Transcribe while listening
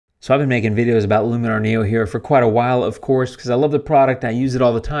So I've been making videos about Luminar Neo here for quite a while, of course, because I love the product. I use it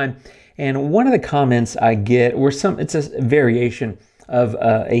all the time. And one of the comments I get, it's a variation of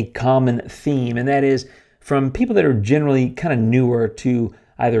a common theme, and that is from people that are generally kind of newer to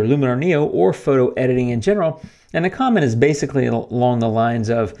either Luminar Neo or photo editing in general. And the comment is basically along the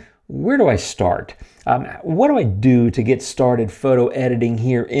lines of, where do I start? What do I do to get started photo editing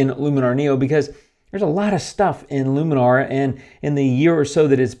here in Luminar Neo? Because there's a lot of stuff in Luminar, and in the year or so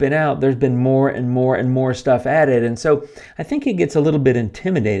that it's been out, there's been more and more and more stuff added. And so I think it gets a little bit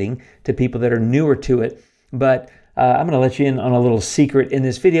intimidating to people that are newer to it. But I'm going to let you in on a little secret in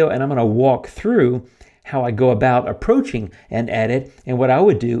this video, and I'm going to walk through how I go about approaching an edit and what I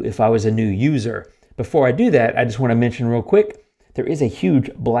would do if I was a new user. Before I do that, I just want to mention real quick, there is a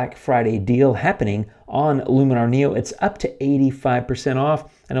huge Black Friday deal happening on Luminar Neo. It's up to 85% off.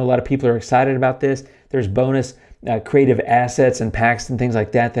 I know a lot of people are excited about this. There's bonus creative assets and packs and things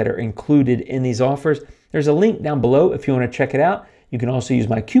like that that are included in these offers. There's a link down below if you want to check it out. You can also use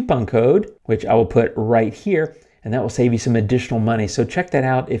my coupon code, which I will put right here, and that will save you some additional money. So check that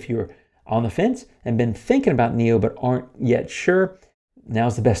out if you're on the fence and been thinking about Neo but aren't yet sure.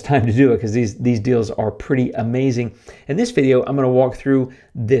 Now's the best time to do it because these deals are pretty amazing. In this video, I'm going to walk through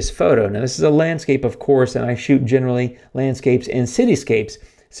this photo. Now, this is a landscape, of course, and I shoot generally landscapes and cityscapes.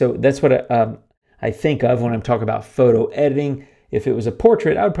 So that's what I think of when I'm talking about photo editing. If it was a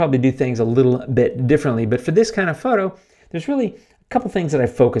portrait, I would probably do things a little bit differently. But for this kind of photo, there's really a couple things that I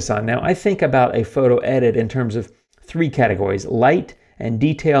focus on. Now, I think about a photo edit in terms of three categories: light and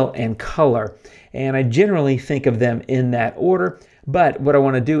detail and color. And I generally think of them in that order. But what I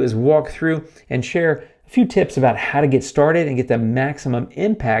want to do is walk through and share a few tips about how to get started and get the maximum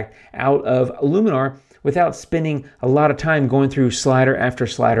impact out of Luminar without spending a lot of time going through slider after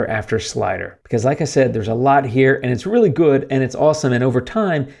slider after slider. Because like I said, there's a lot here and it's really good and it's awesome. And over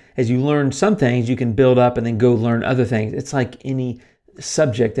time, as you learn some things, you can build up and then go learn other things. It's like any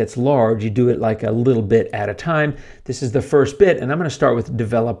subject that's large, you do it like a little bit at a time. This is the first bit, and I'm going to start with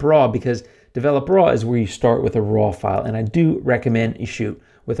Develop Raw because Develop Raw is where you start with a raw file, and I do recommend you shoot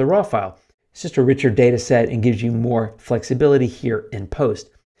with a raw file. It's just a richer data set and gives you more flexibility here in post.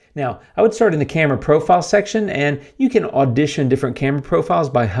 Now, I would start in the camera profile section, and you can audition different camera profiles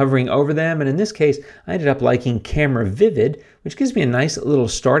by hovering over them. And in this case, I ended up liking Camera Vivid, which gives me a nice little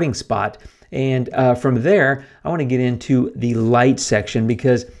starting spot. And from there, I want to get into the light section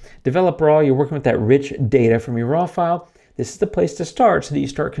because Develop Raw, you're working with that rich data from your raw file. This is the place to start so that you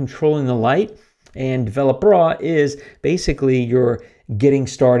start controlling the light. And Develop Raw is basically your getting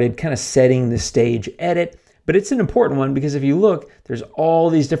started, kind of setting the stage edit. But it's an important one because if you look, there's all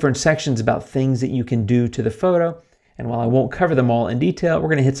these different sections about things that you can do to the photo. And while I won't cover them all in detail, we're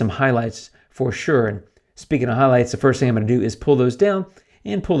going to hit some highlights for sure. And speaking of highlights, the first thing I'm going to do is pull those down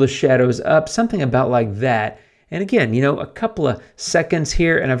and pull the shadows up, something about like that. And again, you know, a couple of seconds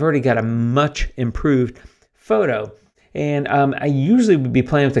here and I've already got a much improved photo. And I usually would be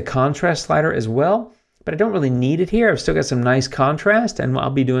playing with the contrast slider as well, but I don't really need it here. I've still got some nice contrast, and I'll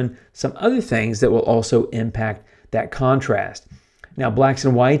be doing some other things that will also impact that contrast. Now, blacks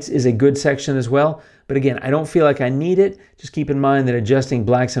and whites is a good section as well, but again, I don't feel like I need it. Just keep in mind that adjusting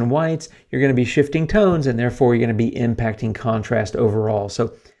blacks and whites, you're going to be shifting tones, and therefore you're going to be impacting contrast overall.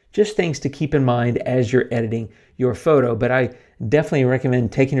 So just things to keep in mind as you're editing your photo, but I definitely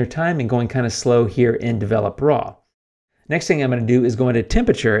recommend taking your time and going kind of slow here in Develop Raw. Next thing I'm going to do is go into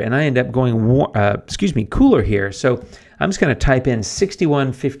temperature, and I end up going cooler here. So I'm just going to type in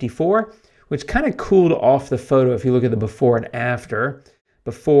 6154, which kind of cooled off the photo if you look at the before and after.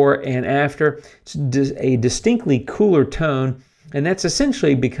 Before and after, it's a distinctly cooler tone, and that's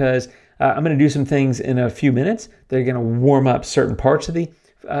essentially because I'm going to do some things in a few minutes that are going to warm up certain parts of the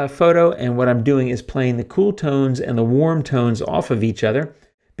photo, and what I'm doing is playing the cool tones and the warm tones off of each other,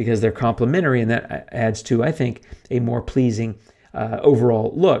 because they're complementary, and that adds to, I think, a more pleasing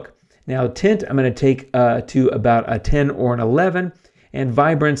overall look. Now, tint, I'm going to take to about a 10 or an 11, and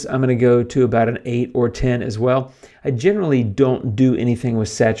vibrance, I'm going to go to about an 8 or 10 as well. I generally don't do anything with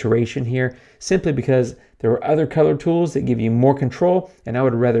saturation here, simply because there are other color tools that give you more control, and I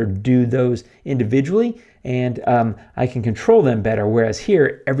would rather do those individually, and I can control them better, whereas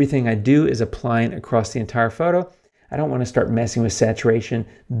here, everything I do is applying across the entire photo. I don't want to start messing with saturation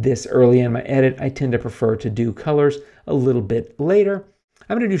this early in my edit. I tend to prefer to do colors a little bit later.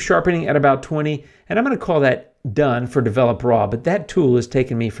 I'm going to do sharpening at about 20, and I'm going to call that done for Develop Raw, but that tool has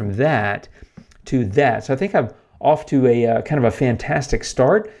taken me from that to that. So I think I'm off to a kind of a fantastic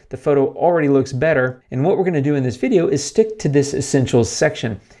start. The photo already looks better, and what we're going to do in this video is stick to this Essentials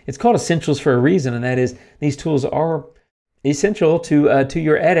section. It's called Essentials for a reason, and that is these tools are essential to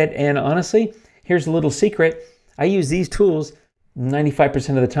your edit. And honestly, here's a little secret. I use these tools 95%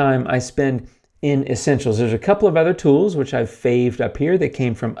 of the time I spend in essentials. There's a couple of other tools which I've faved up here that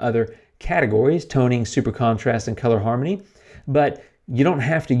came from other categories, toning, super contrast, and color harmony. But you don't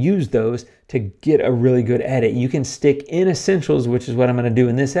have to use those to get a really good edit. You can stick in essentials, which is what I'm going to do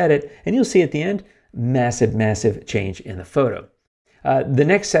in this edit, and you'll see at the end, massive change in the photo. The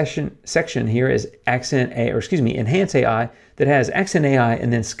next section here is Enhance AI, that has Accent AI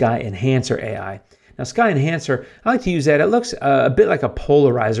and then Sky Enhancer AI. Now, Sky Enhancer, I like to use that. It looks a bit like a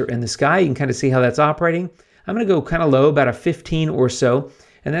polarizer in the sky. You can kind of see how that's operating. I'm going to go kind of low, about a 15 or so,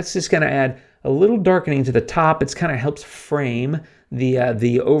 and that's just going to add a little darkening to the top. It's kind of helps frame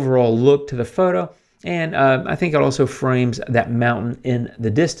the overall look to the photo, and I think it also frames that mountain in the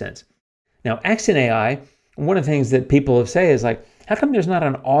distance. Now, Accent AI, one of the things that people have said is like, how come there's not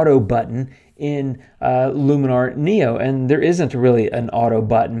an auto button in Luminar Neo? And there isn't really an auto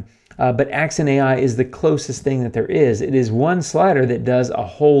button. But Accent AI is the closest thing that there is. It is one slider that does a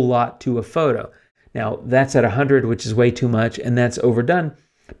whole lot to a photo. Now, that's at 100, which is way too much, and that's overdone.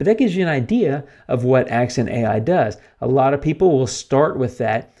 But that gives you an idea of what Accent AI does. A lot of people will start with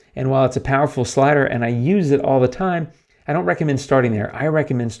that, and while it's a powerful slider and I use it all the time, I don't recommend starting there. I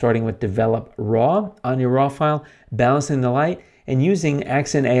recommend starting with Develop Raw on your RAW file, balancing the light, and using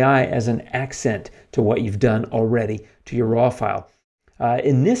Accent AI as an accent to what you've done already to your RAW file.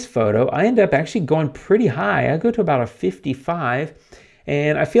 In this photo, I end up actually going pretty high. I go to about a 55,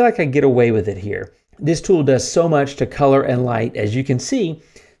 and I feel like I get away with it here. This tool does so much to color and light, as you can see,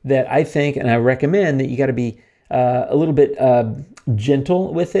 that I think and I recommend that you got to be a little bit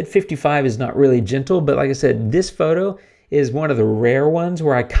gentle with it. 55 is not really gentle, but like I said, this photo is one of the rare ones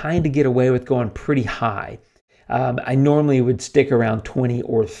where I kind of get away with going pretty high. I normally would stick around 20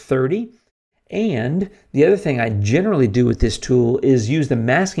 or 30. And the other thing I generally do with this tool is use the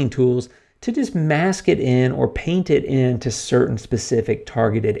masking tools to just mask it in or paint it into certain specific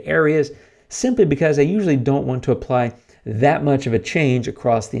targeted areas, simply because I usually don't want to apply that much of a change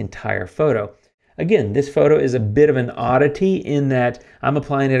across the entire photo. Again, this photo is a bit of an oddity in that I'm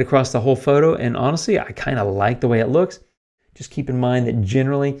applying it across the whole photo, and honestly, I kind of like the way it looks. Just keep in mind that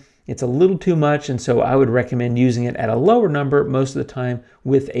generally it's a little too much, and so I would recommend using it at a lower number most of the time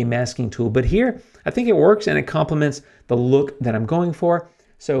with a masking tool. But here, I think it works and it complements the look that I'm going for.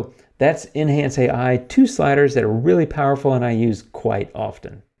 So that's Enhance AI, two sliders that are really powerful and I use quite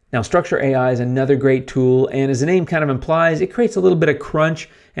often. Now, Structure AI is another great tool, and as the name kind of implies, it creates a little bit of crunch,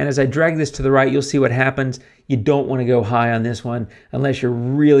 and as I drag this to the right, you'll see what happens. You don't want to go high on this one unless you're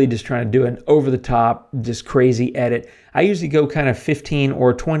really just trying to do an over-the-top, just crazy edit. I usually go kind of 15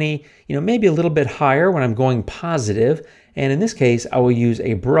 or 20, maybe a little bit higher when I'm going positive, and in this case, I will use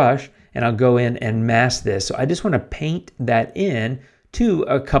a brush, and I'll go in and mask this. So I just want to paint that in to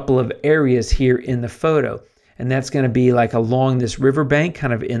a couple of areas here in the photo. And that's going to be like along this riverbank,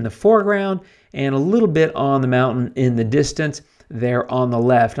 kind of in the foreground, and a little bit on the mountain in the distance there on the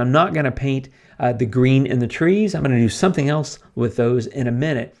left. I'm not going to paint the green in the trees. I'm going to do something else with those in a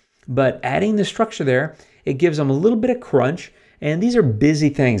minute. But adding the structure there, it gives them a little bit of crunch. And these are busy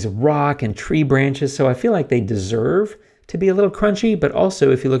things, rock and tree branches, so I feel like they deserve to be a little crunchy. But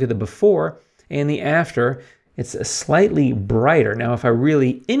also, if you look at the before and the after, it's slightly brighter. Now, if I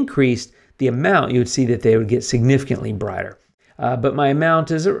really increased the amount, you would see that they would get significantly brighter. But my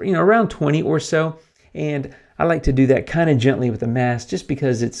amount is around 20 or so, and I like to do that kind of gently with the mask just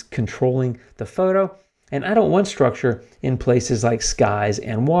because it's controlling the photo, and I don't want structure in places like skies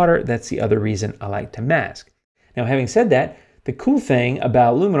and water. That's the other reason I like to mask. Now, having said that, the cool thing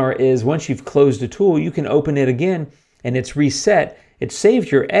about Luminar is once you've closed a tool, you can open it again and it's reset. It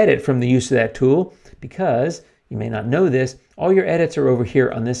saves your edit from the use of that tool because, you may not know this, all your edits are over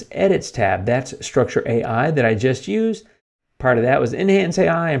here on this Edits tab. That's Structure AI that I just used. Part of that was Enhance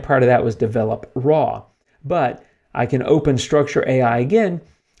AI, and part of that was Develop Raw. But I can open Structure AI again,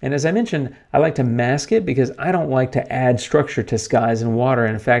 and as I mentioned, I like to mask it because I don't like to add structure to skies and water.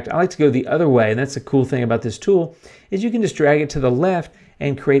 And in fact, I like to go the other way, and that's the cool thing about this tool, is you can just drag it to the left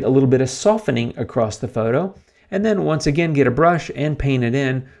and create a little bit of softening across the photo. And then once again, get a brush and paint it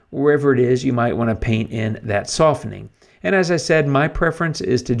in wherever it is you might want to paint in that softening. And as I said, my preference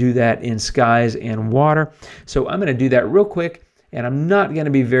is to do that in skies and water. So I'm going to do that real quick, and I'm not going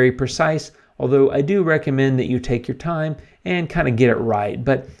to be very precise, although I do recommend that you take your time and kind of get it right.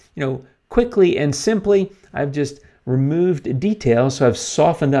 But, quickly and simply, I've just removed detail. So I've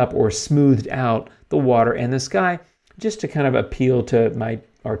softened up or smoothed out the water and the sky just to kind of appeal to my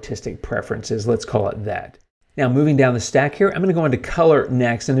artistic preferences. Let's call it that. Now, moving down the stack here, I'm going to go into color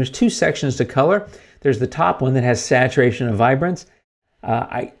next, and there's two sections to color. There's the top one that has saturation and vibrance.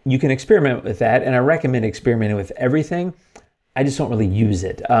 You can experiment with that, and I recommend experimenting with everything. I just don't really use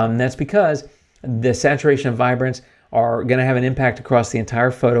it. That's because the saturation and vibrance are going to have an impact across the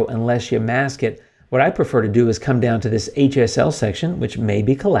entire photo unless you mask it. What I prefer to do is come down to this HSL section, which may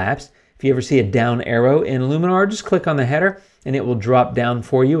be collapsed. If you ever see a down arrow in Luminar, just click on the header and it will drop down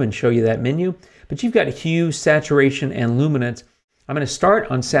for you and show you that menu. But you've got hue, saturation, and luminance. I'm going to start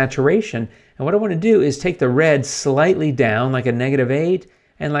on saturation, and what I want to do is take the red slightly down, like a -8,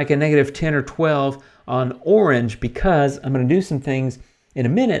 and like a -10 or 12 on orange, because I'm going to do some things in a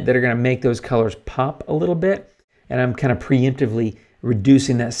minute that are going to make those colors pop a little bit, and I'm kind of preemptively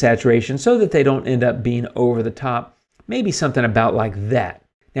reducing that saturation so that they don't end up being over the top. Maybe something about like that.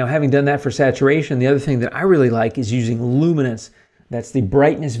 Now, having done that for saturation, the other thing that I really like is using luminance. That's the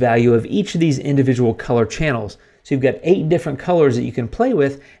brightness value of each of these individual color channels. So you've got 8 different colors that you can play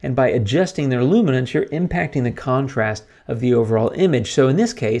with, and by adjusting their luminance, you're impacting the contrast of the overall image. So in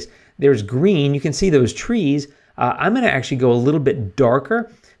this case, there's green. You can see those trees. I'm going to actually go a little bit darker.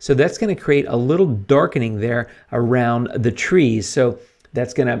 So that's going to create a little darkening there around the trees. So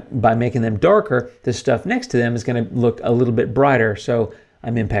that's going to, by making them darker, the stuff next to them is going to look a little bit brighter. So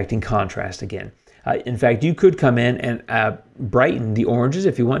I'm impacting contrast again. In fact, you could come in and brighten the oranges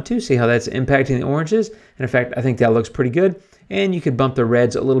if you want to. See how that's impacting the oranges? And in fact, I think that looks pretty good. And you could bump the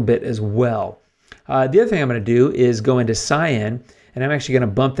reds a little bit as well. The other thing I'm going to do is go into cyan, and I'm actually going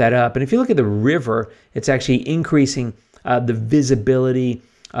to bump that up. And if you look at the river, it's actually increasing the visibility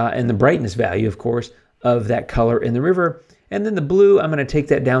and the brightness value, of course, of that color in the river. And then the blue, I'm going to take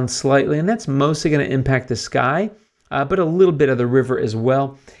that down slightly, and that's mostly going to impact the sky, but a little bit of the river as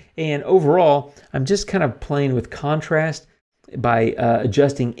well. And overall, I'm just kind of playing with contrast by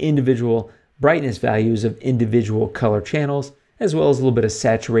adjusting individual brightness values of individual color channels, as well as a little bit of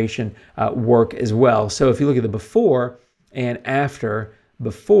saturation work as well. So if you look at the before and after, it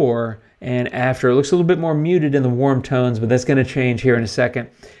looks a little bit more muted in the warm tones, but that's going to change here in a second.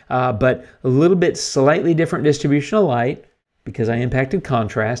 But a little bit slightly different distribution of light because I impacted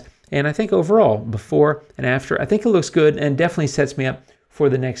contrast. And I think overall, before and after, I think it looks good and definitely sets me up for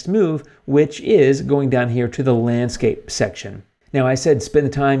the next move, which is going down here to the landscape section. Now, I said spend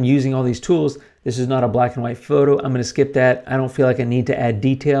the time using all these tools. This is not a black and white photo. I'm going to skip that. I don't feel like I need to add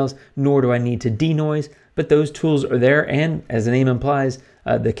details, nor do I need to denoise, but those tools are there. And as the name implies,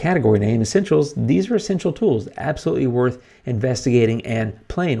 the category name, Essentials, these are essential tools, absolutely worth investigating and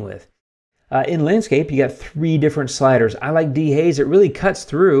playing with. In landscape, you got 3 different sliders. I like dehaze. It really cuts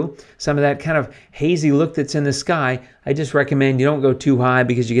through some of that kind of hazy look that's in the sky. I just recommend you don't go too high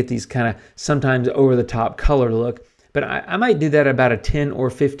because you get these kind of sometimes over the top color look. But I might do that about a 10 or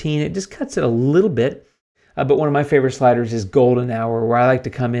 15. It just cuts it a little bit. But one of my favorite sliders is Golden Hour, where I like to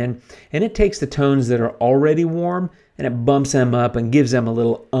come in and it takes the tones that are already warm and it bumps them up and gives them a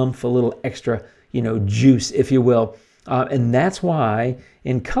little oomph, a little extra, juice, if you will. And that's why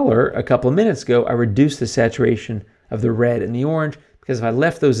in color, a couple of minutes ago, I reduced the saturation of the red and the orange, because if I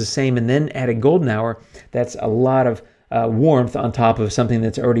left those the same and then added Golden Hour, that's a lot of warmth on top of something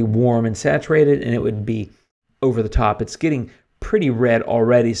that's already warm and saturated, and it would be over the top. It's getting pretty red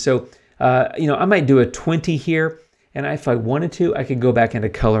already. So, I might do a 20 here, and if I wanted to, I could go back into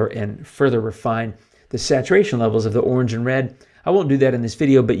color and further refine the saturation levels of the orange and red. I won't do that in this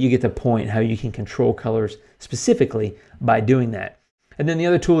video, but you get the point how you can control colors specifically by doing that. And then the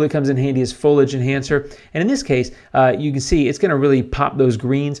other tool that comes in handy is Foliage Enhancer. And in this case, you can see it's going to really pop those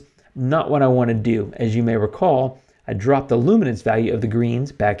greens. Not what I want to do. As you may recall, I dropped the luminance value of the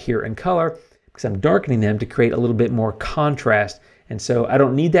greens back here in color because I'm darkening them to create a little bit more contrast. And so I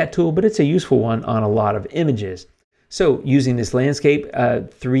don't need that tool, but it's a useful one on a lot of images. So using this landscape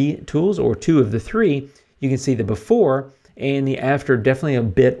 3 tools, or 2 of the 3, you can see the before and the after definitely a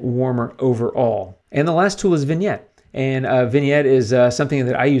bit warmer overall. And the last tool is Vignette. And Vignette is something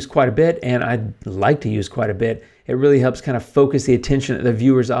that I use quite a bit, and I like to use quite a bit. It really helps kind of focus the attention of the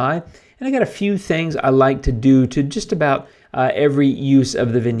viewer's eye. And I got a few things I like to do to just about every use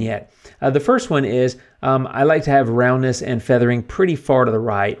of the vignette. The first one is I like to have roundness and feathering pretty far to the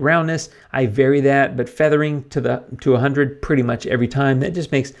right. Roundness, I vary that, but feathering to 100 pretty much every time. That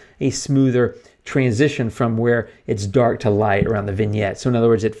just makes a smoother transition from where it's dark to light around the vignette. So in other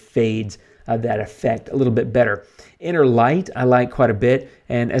words, it fades that effect a little bit better. Inner light I like quite a bit,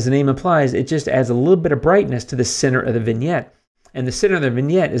 and as the name implies, it just adds a little bit of brightness to the center of the vignette. And the center of the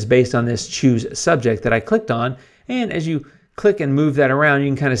vignette is based on this choose subject that I clicked on, and as you click and move that around, you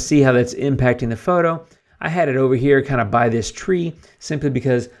can kind of see how that's impacting the photo. I had it over here kind of by this tree, simply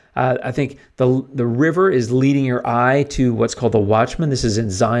because I think the river is leading your eye to what's called the Watchman. This is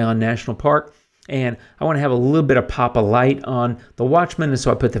in Zion National Park. and I want to have a little bit of pop of light on the Watchman, and so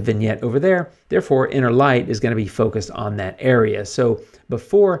I put the vignette over there. Therefore, inner light is going to be focused on that area. So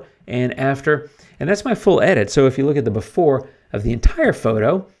before and after, and that's my full edit. So if you look at the before of the entire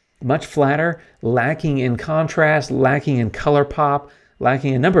photo, much flatter, lacking in contrast, lacking in color pop,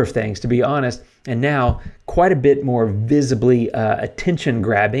 lacking a number of things, to be honest, and now quite a bit more visibly attention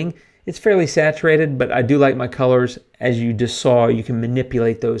grabbing. It's fairly saturated, but I do like my colors. As you just saw, you can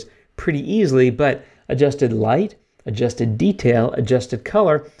manipulate those pretty easily, but adjusted light, adjusted detail, adjusted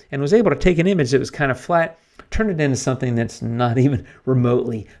color, and was able to take an image that was kind of flat, turn it into something that's not even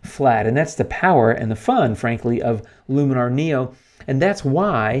remotely flat. And that's the power and the fun, frankly, of Luminar Neo. And that's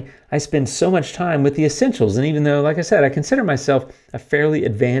why I spend so much time with the essentials. And even though, like I said, I consider myself a fairly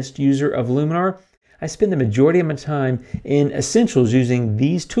advanced user of Luminar, I spend the majority of my time in essentials using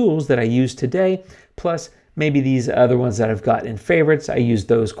these tools that I use today, plus maybe these other ones that I've got in favorites. I use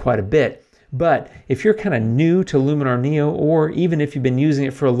those quite a bit. But if you're kind of new to Luminar Neo, or even if you've been using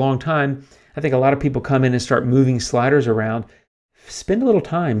it for a long time, I think a lot of people come in and start moving sliders around. Spend a little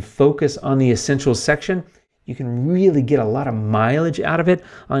time, focus on the essentials section. You can really get a lot of mileage out of it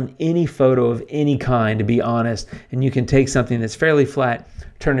on any photo of any kind, to be honest. And you can take something that's fairly flat,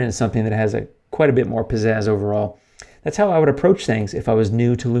 turn it into something that has quite a bit more pizzazz overall. That's how I would approach things if I was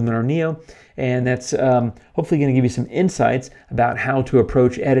new to Luminar Neo, and that's hopefully going to give you some insights about how to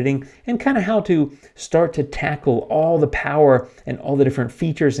approach editing and kind of how to start to tackle all the power and all the different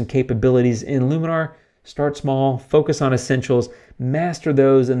features and capabilities in Luminar. Start small, focus on essentials, master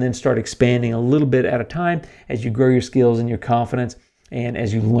those, and then start expanding a little bit at a time as you grow your skills and your confidence and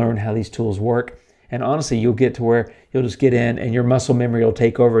as you learn how these tools work. And honestly, you'll get to where you'll just get in and your muscle memory will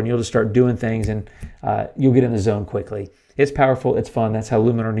take over and you'll just start doing things, and you'll get in the zone quickly. It's powerful. It's fun. That's how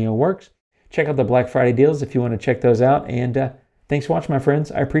Luminar Neo works. Check out the Black Friday deals if you want to check those out. And thanks for watching, my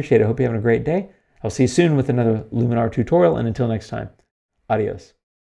friends. I appreciate it. I hope you're having a great day. I'll see you soon with another Luminar tutorial. And until next time, adios.